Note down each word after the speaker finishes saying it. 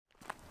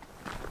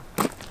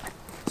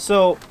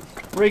So,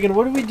 Reagan,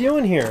 what are we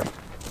doing here?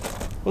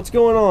 What's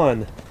going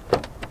on?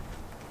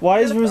 Why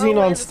is Rosine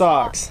on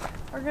stocks?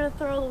 We're gonna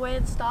throw away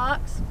the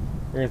stocks.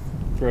 We're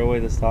gonna throw away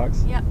the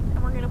stocks? Yep,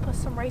 and we're gonna put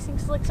some racing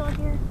slicks on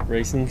here.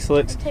 Racing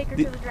slicks? And take her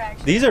to the drag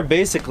strip. These are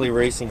basically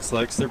racing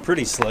slicks. They're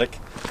pretty slick.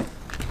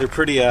 They're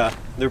pretty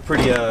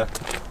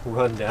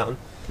run down.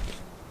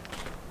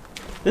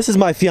 This is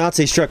my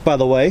fiance's truck, by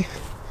the way.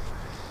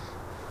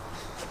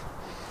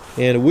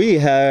 And we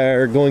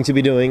are going to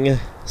be doing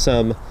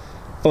some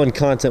fun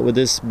content with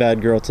this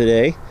bad girl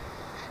today.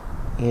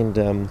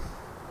 And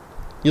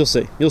you'll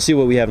see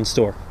what we have in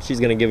store.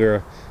 She's gonna give her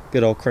a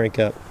good old crank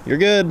up. You're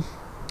good.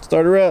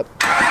 Start her up.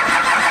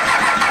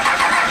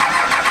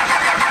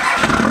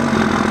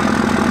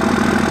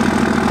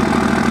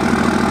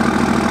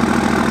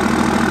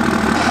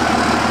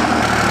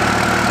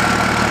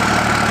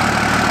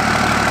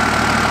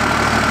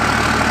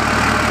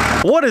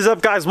 What is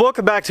up, guys?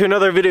 Welcome back to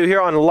another video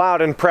here on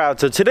Loud and Proud.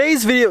 So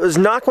today's video is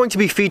not going to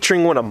be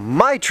featuring one of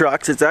my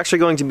trucks. It's actually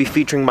going to be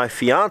featuring my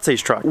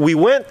fiance's truck. We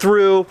went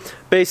through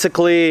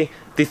basically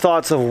the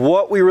thoughts of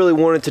what we really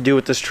wanted to do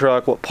with this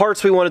truck, what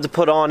parts we wanted to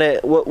put on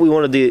it, what we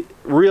wanted the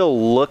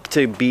real look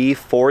to be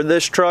for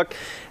this truck.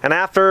 And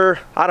after,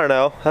 I don't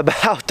know,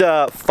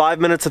 about 5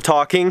 minutes of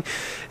talking,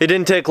 it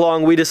didn't take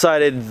long, we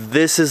decided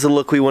this is the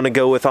look we want to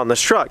go with on this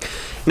truck.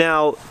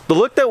 Now, the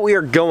look that we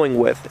are going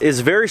with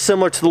is very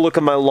similar to the look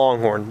of my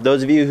Longhorn.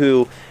 Those of you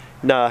who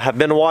have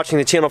been watching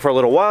the channel for a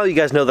little while, you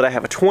guys know that I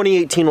have a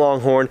 2018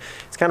 Longhorn.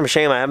 It's kind of a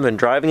shame I haven't been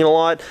driving it a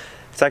lot.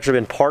 It's actually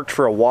been parked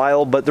for a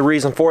while, but the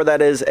reason for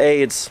that is,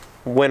 A, it's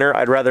winter.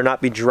 I'd rather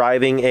not be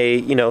driving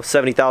a,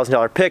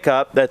 $70,000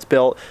 pickup that's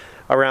built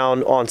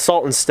around on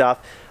salt and stuff.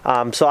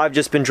 So I've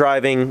just been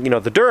driving,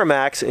 the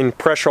Duramax and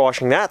pressure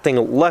washing that thing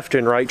left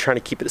and right, trying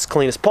to keep it as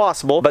clean as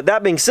possible. But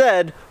that being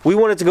said, we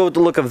wanted to go with the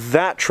look of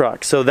that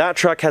truck. So that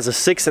truck has a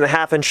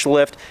 6.5-inch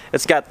lift.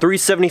 It's got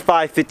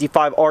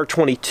 375/55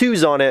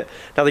 R22s on it.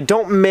 Now, they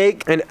don't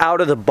make an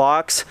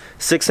out-of-the-box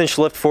 6-inch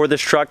lift for this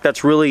truck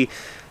that's really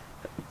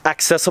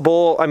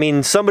accessible. I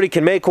mean, somebody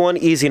can make one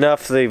easy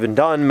enough. They've been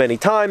done many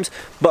times,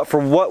 but for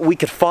what we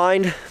could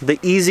find, the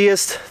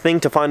easiest thing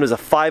to find was a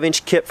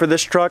 5-inch kit for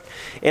this truck,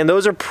 and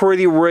those are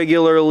pretty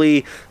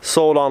regularly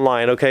sold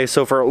online. Okay,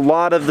 so for a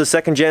lot of the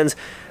second gens,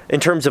 in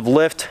terms of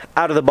lift,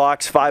 out of the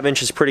box, 5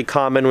 inches is pretty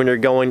common when you're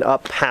going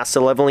up past the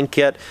leveling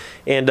kit,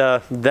 and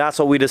that's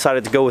what we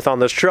decided to go with on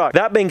this truck.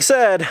 That being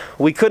said,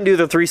 we couldn't do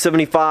the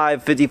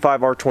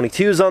 375/55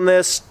 R22s on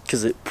this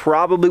because it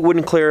probably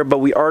wouldn't clear, but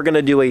we are going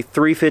to do a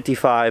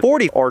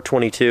 355/40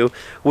 R22,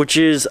 which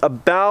is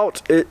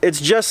about, it's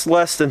just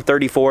less than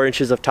 34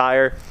 inches of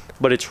tire,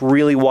 but it's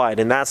really wide,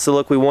 and that's the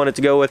look we wanted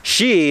to go with.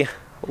 She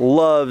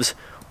loves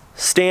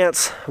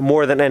stance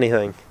more than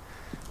anything.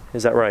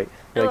 Is that right?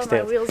 I love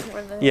my wheels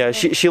more than yeah,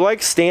 she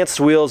likes stanced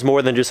wheels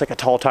more than just like a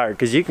tall tire,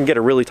 because you can get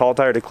a really tall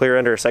tire to clear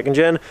under a second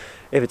gen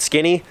if it's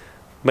skinny,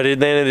 but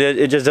then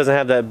it just doesn't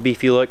have that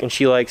beefy look, and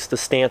she likes the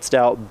stanced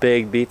out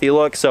big beefy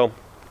look. So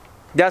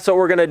that's what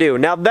we're gonna do.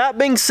 Now, that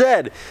being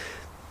said,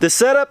 the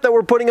setup that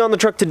we're putting on the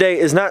truck today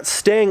is not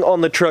staying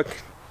on the truck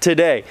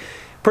today.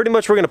 Pretty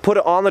much we're gonna put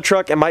it on the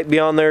truck. It might be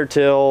on there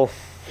till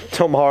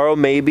tomorrow,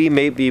 maybe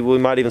we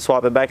might even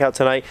swap it back out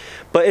tonight,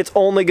 but it's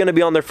only going to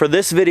be on there for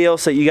this video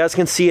so you guys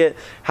can see it,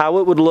 how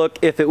it would look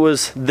if it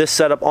was this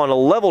setup on a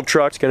level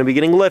truck. It's going to be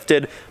getting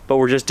lifted, but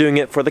we're just doing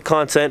it for the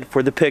content,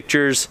 for the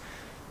pictures,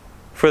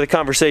 for the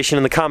conversation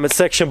in the comment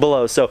section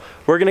below. So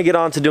we're going to get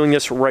on to doing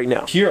this right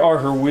now. Here are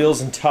her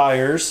wheels and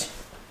tires,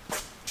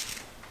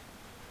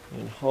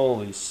 and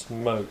holy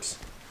smokes,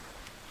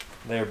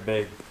 they're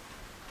big.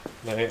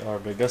 They are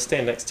big. Go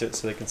stand next to it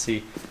so they can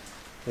see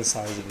the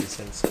size of these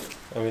things.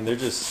 I mean, they're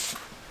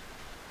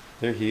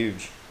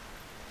huge.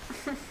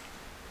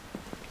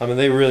 I mean,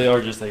 they really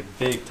are just a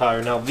big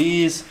tire. Now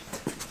these,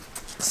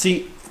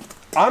 see,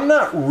 I'm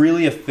not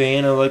really a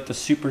fan of like the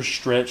super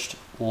stretched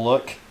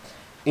look,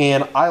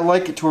 and I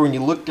like it to where when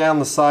you look down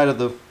the side of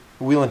the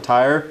wheel and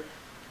tire,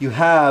 you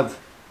have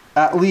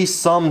at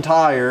least some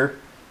tire,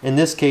 in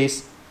this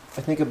case,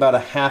 I think about a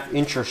 1/2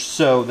 inch or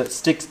so, that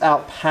sticks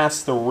out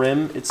past the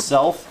rim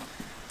itself.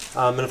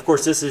 And of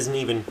course, this isn't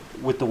even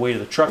with the weight of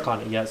the truck on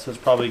it yet, so it's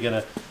probably going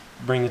to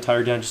bring the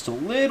tire down just a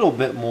little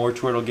bit more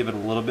to where it'll give it a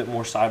little bit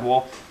more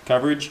sidewall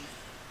coverage.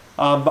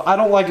 But I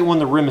don't like it when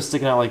the rim is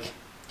sticking out like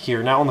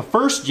here. Now, on the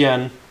first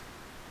gen,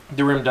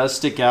 the rim does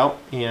stick out,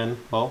 and,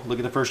 well, look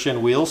at the first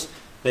gen wheels.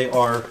 They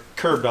are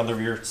curved on the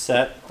rear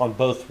set on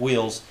both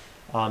wheels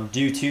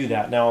due to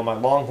that. Now, on my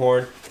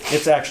Longhorn,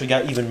 it's actually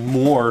got even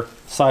more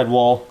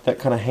sidewall that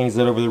kind of hangs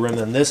it over the rim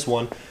than this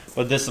one.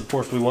 But this, of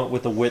course, we went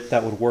with the width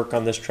that would work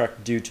on this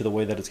truck due to the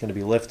way that it's going to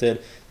be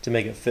lifted to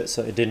make it fit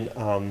so it didn't,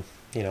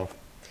 you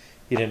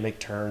didn't make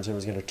turns and it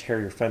was going to tear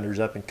your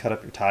fenders up and cut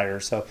up your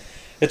tires. So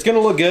it's going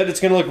to look good. It's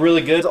going to look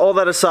really good. All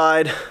that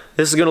aside,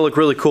 this is going to look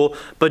really cool.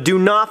 But do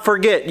not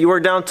forget, you are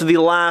down to the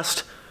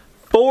last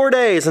 4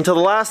 days until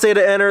the last day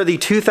to enter the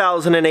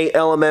 2008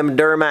 LMM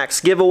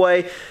Duramax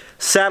giveaway.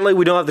 Sadly,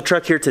 we don't have the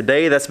truck here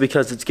today. That's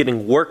because it's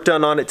getting work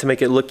done on it to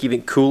make it look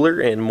even cooler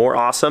and more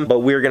awesome. But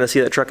we're gonna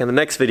see that truck in the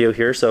next video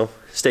here, so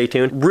stay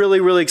tuned. Really,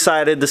 really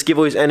excited. This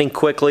giveaway is ending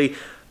quickly.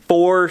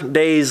 4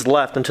 days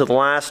left until the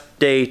last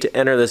day to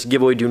enter this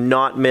giveaway. Do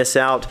not miss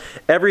out.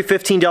 Every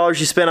 $15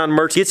 you spend on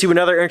merch gets you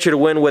another entry to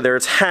win, whether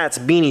it's hats,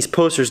 beanies,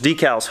 posters,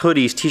 decals,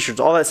 hoodies, t-shirts,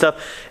 all that stuff.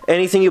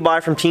 Anything you buy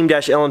from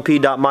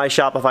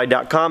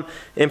team-lnp.myshopify.com.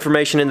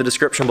 Information in the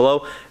description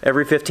below.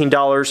 Every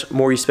 $15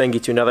 more you spend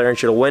gets you another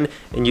entry to win,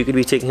 and you could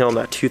be taking home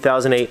that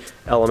 2008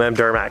 LMM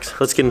Duramax.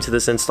 Let's get into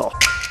this install.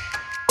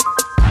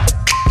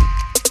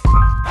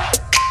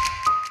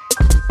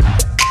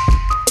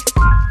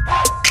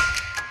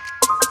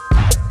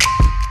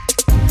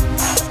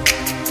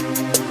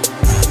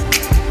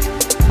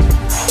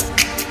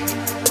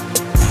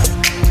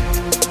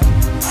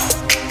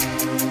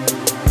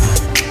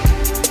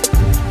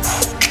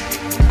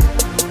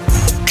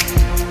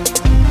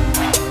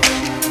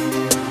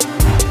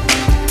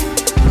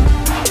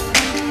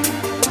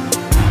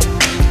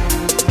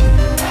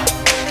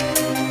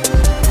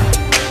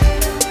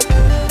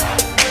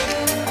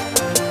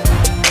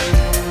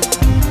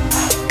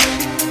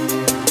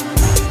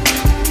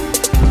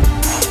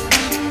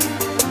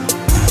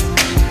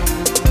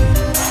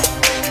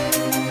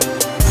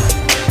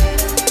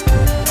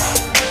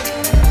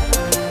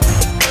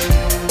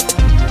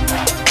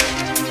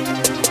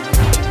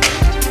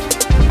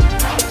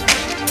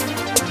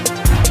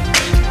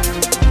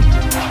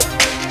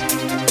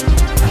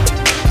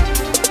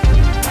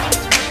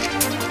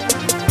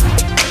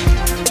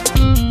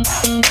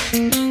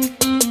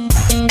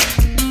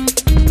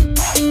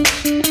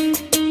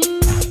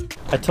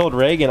 I told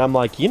Reagan, I'm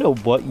like, you know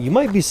what, you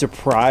might be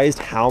surprised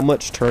how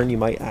much turn you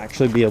might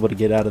actually be able to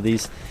get out of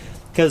these,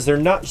 because they're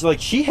not,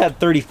 like, she had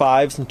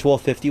 35s and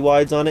 1250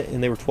 wides on it,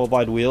 and they were 12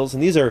 wide wheels,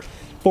 and these are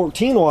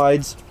 14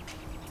 wides,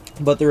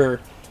 but they're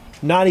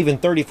not even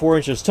 34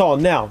 inches tall.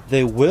 Now,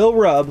 they will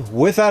rub,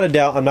 without a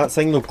doubt, I'm not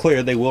saying they'll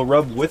clear, they will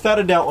rub without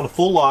a doubt on a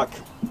full lock.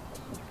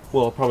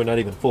 Well, probably not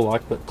even full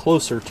lock, but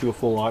closer to a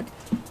full lock,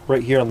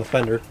 right here on the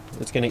fender.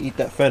 It's going to eat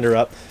that fender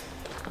up.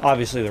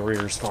 Obviously, the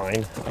rear is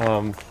fine.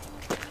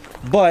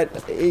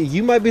 But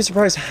you might be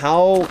surprised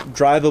how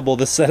drivable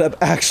this setup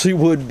actually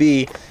would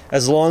be,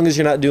 as long as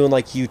you're not doing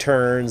like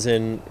U-turns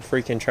and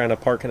freaking trying to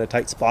park in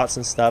tight spots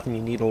and stuff, and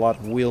you need a lot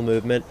of wheel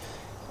movement.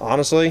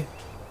 Honestly,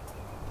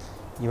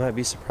 you might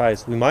be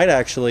surprised. We might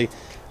actually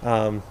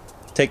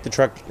take the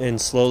truck and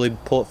slowly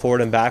pull it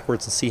forward and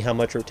backwards and see how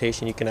much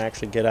rotation you can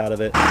actually get out of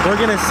it. We're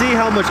going to see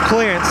how much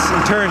clearance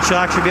and turn she'll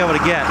actually be able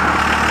to get.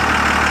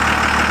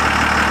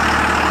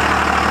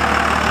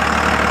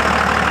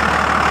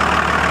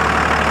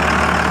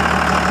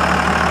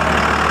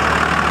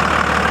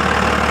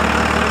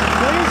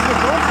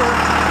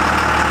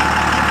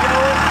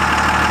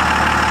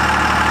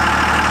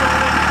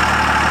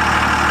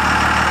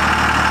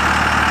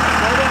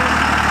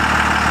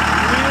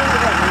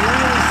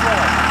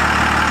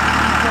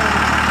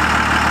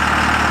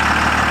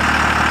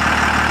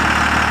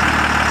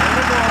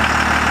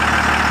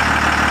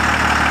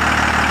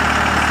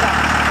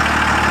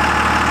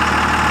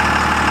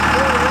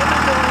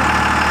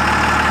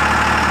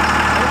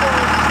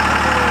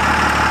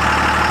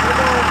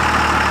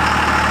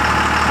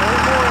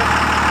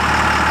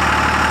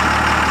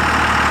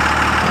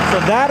 So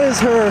that is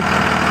her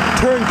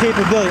turn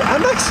capability.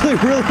 I'm actually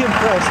really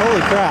impressed. Holy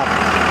crap.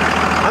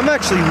 I'm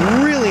actually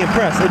really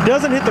impressed. It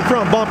doesn't hit the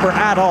front bumper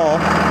at all.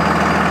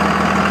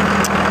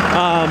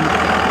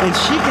 And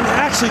she can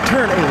actually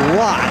turn a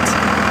lot.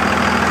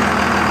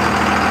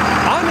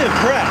 I'm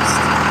impressed.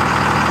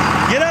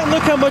 Get out and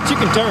look how much you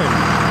can turn.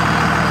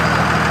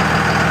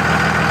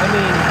 I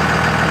mean,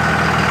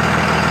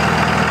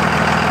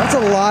 that's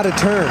a lot of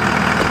turn.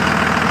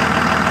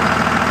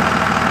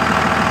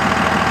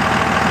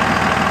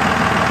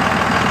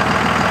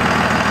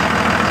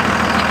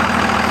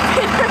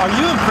 Are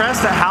you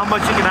impressed at how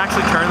much you can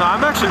actually turn though?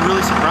 I'm actually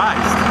really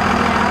surprised.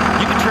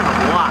 You can turn a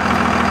lot.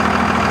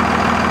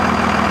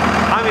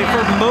 I mean, for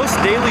most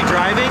daily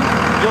driving,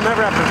 you'll never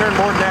have to turn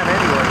more than that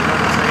anyway, you know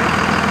what I'm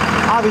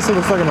saying? Obviously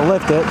we're still going to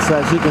lift it so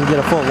that she can get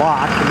a full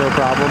lock, no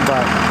problem,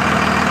 but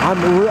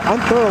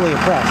I'm thoroughly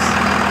impressed.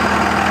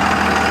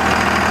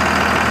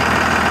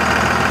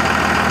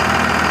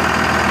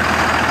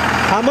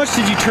 How much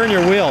did you turn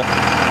your wheel? Like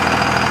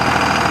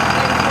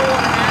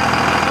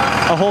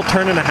a whole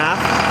turn and a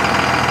half?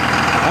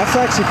 That's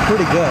actually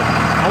pretty good.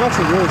 I'm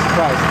actually really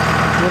surprised.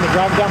 You want to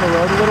drive down the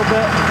road a little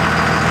bit?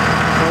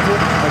 Okay.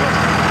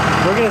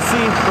 We're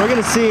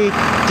gonna see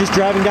just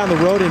driving down the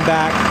road and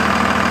back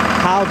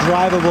how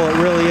drivable it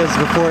really is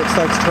before it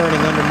starts turning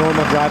under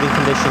normal driving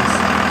conditions.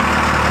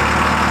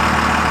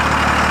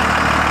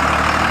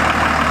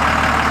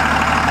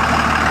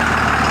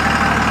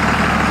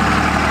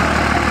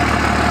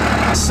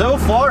 So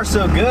far,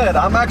 so good.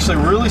 I'm actually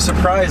really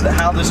surprised at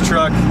how this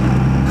truck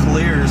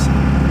clears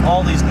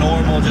all these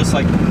normal, just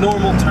like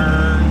normal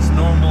turns,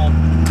 normal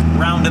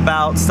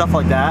roundabouts, stuff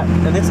like that.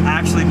 And it's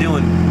actually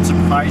doing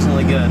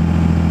surprisingly good.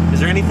 Is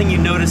there anything you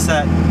notice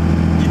that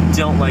you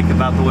don't like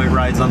about the way it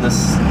rides on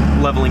this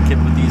leveling kit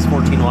with these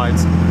 14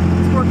 wides.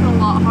 It's working a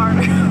lot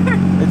harder.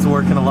 It's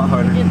working a lot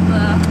harder. Get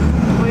the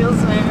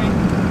wheels moving.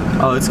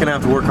 Oh, it's gonna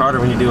have to work harder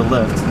when you do a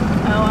lift.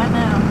 Oh, I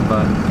know.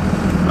 But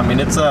I mean,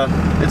 it's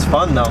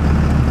fun though.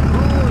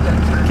 Ooh,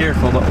 that's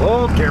Careful, but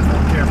oh,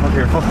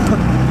 careful.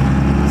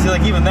 See,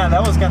 like even that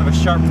was kind of a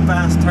sharp,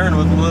 fast turn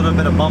with a little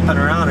bit of bumping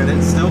around, and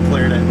it still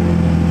cleared it.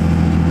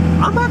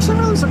 I'm actually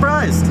really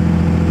surprised.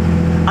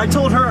 I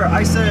told her,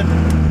 I said,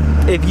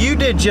 if you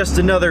did just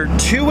another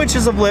 2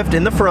 inches of lift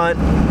in the front,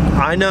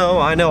 I know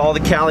all the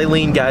Cali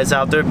lean guys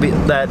out there,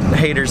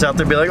 haters out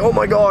there be like, oh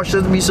my gosh,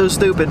 that'd be so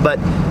stupid, but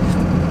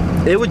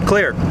it would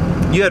clear.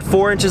 You had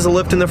 4 inches of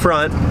lift in the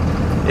front,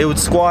 it would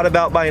squat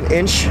about by 1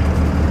 inch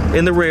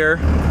in the rear.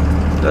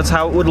 That's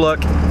how it would look,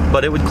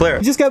 but it would clear.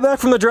 I just got back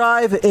from the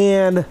drive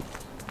and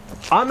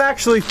I'm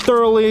actually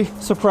thoroughly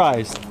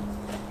surprised.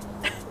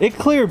 It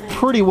cleared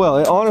pretty well.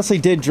 It honestly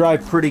did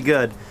drive pretty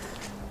good.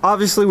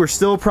 Obviously, we're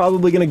still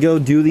probably gonna go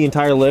do the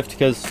entire lift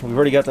because we've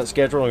already got that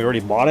schedule and we already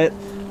bought it,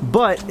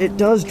 but it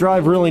does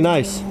drive really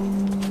nice.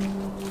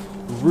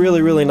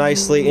 Really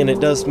nicely, and it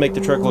does make the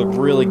truck look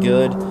really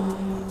good.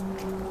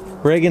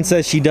 Reagan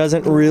says she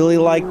doesn't really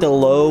like the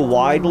low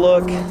wide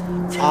look.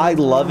 I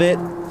love it.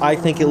 I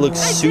think it looks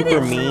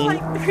super mean. For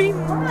like 3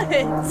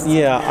 months.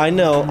 Yeah, I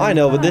know,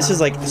 but this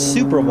is like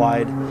super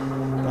wide.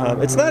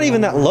 It's not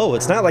even that low.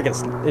 It's not like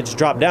it's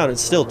dropped down.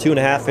 It's still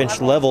 2.5 inch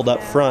leveled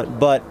up front,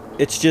 but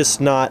it's just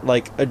not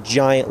like a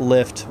giant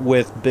lift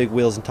with big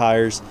wheels and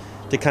tires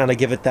to kind of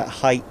give it that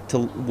height to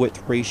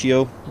width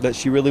ratio that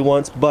she really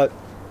wants. But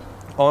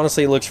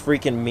honestly, it looks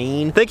freaking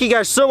mean. Thank you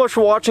guys so much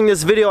for watching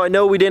this video. I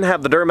know we didn't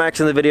have the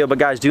Duramax in the video, but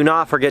guys, do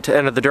not forget to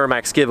enter the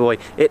Duramax giveaway.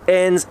 It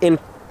ends in,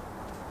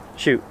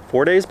 shoot,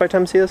 4 days by the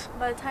time you see this?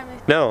 By the time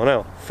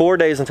No, 4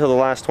 days until the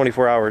last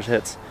 24 hours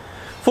hits.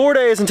 4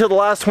 days until the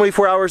last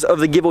 24 hours of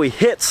the giveaway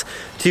hits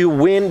to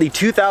win the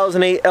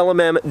 2008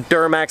 LMM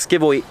Duramax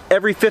giveaway.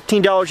 Every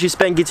 $15 you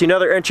spend gets you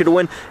another entry to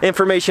win.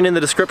 Information in the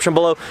description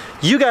below.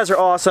 You guys are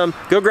awesome.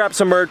 Go grab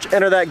some merch,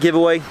 enter that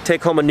giveaway,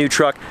 take home a new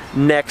truck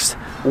next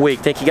week.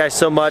 Thank you guys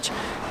so much.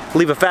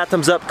 Leave a fat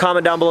thumbs up,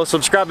 comment down below,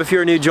 subscribe if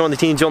you're new, join the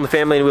team, join the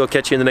family, and we'll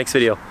catch you in the next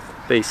video.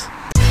 Peace.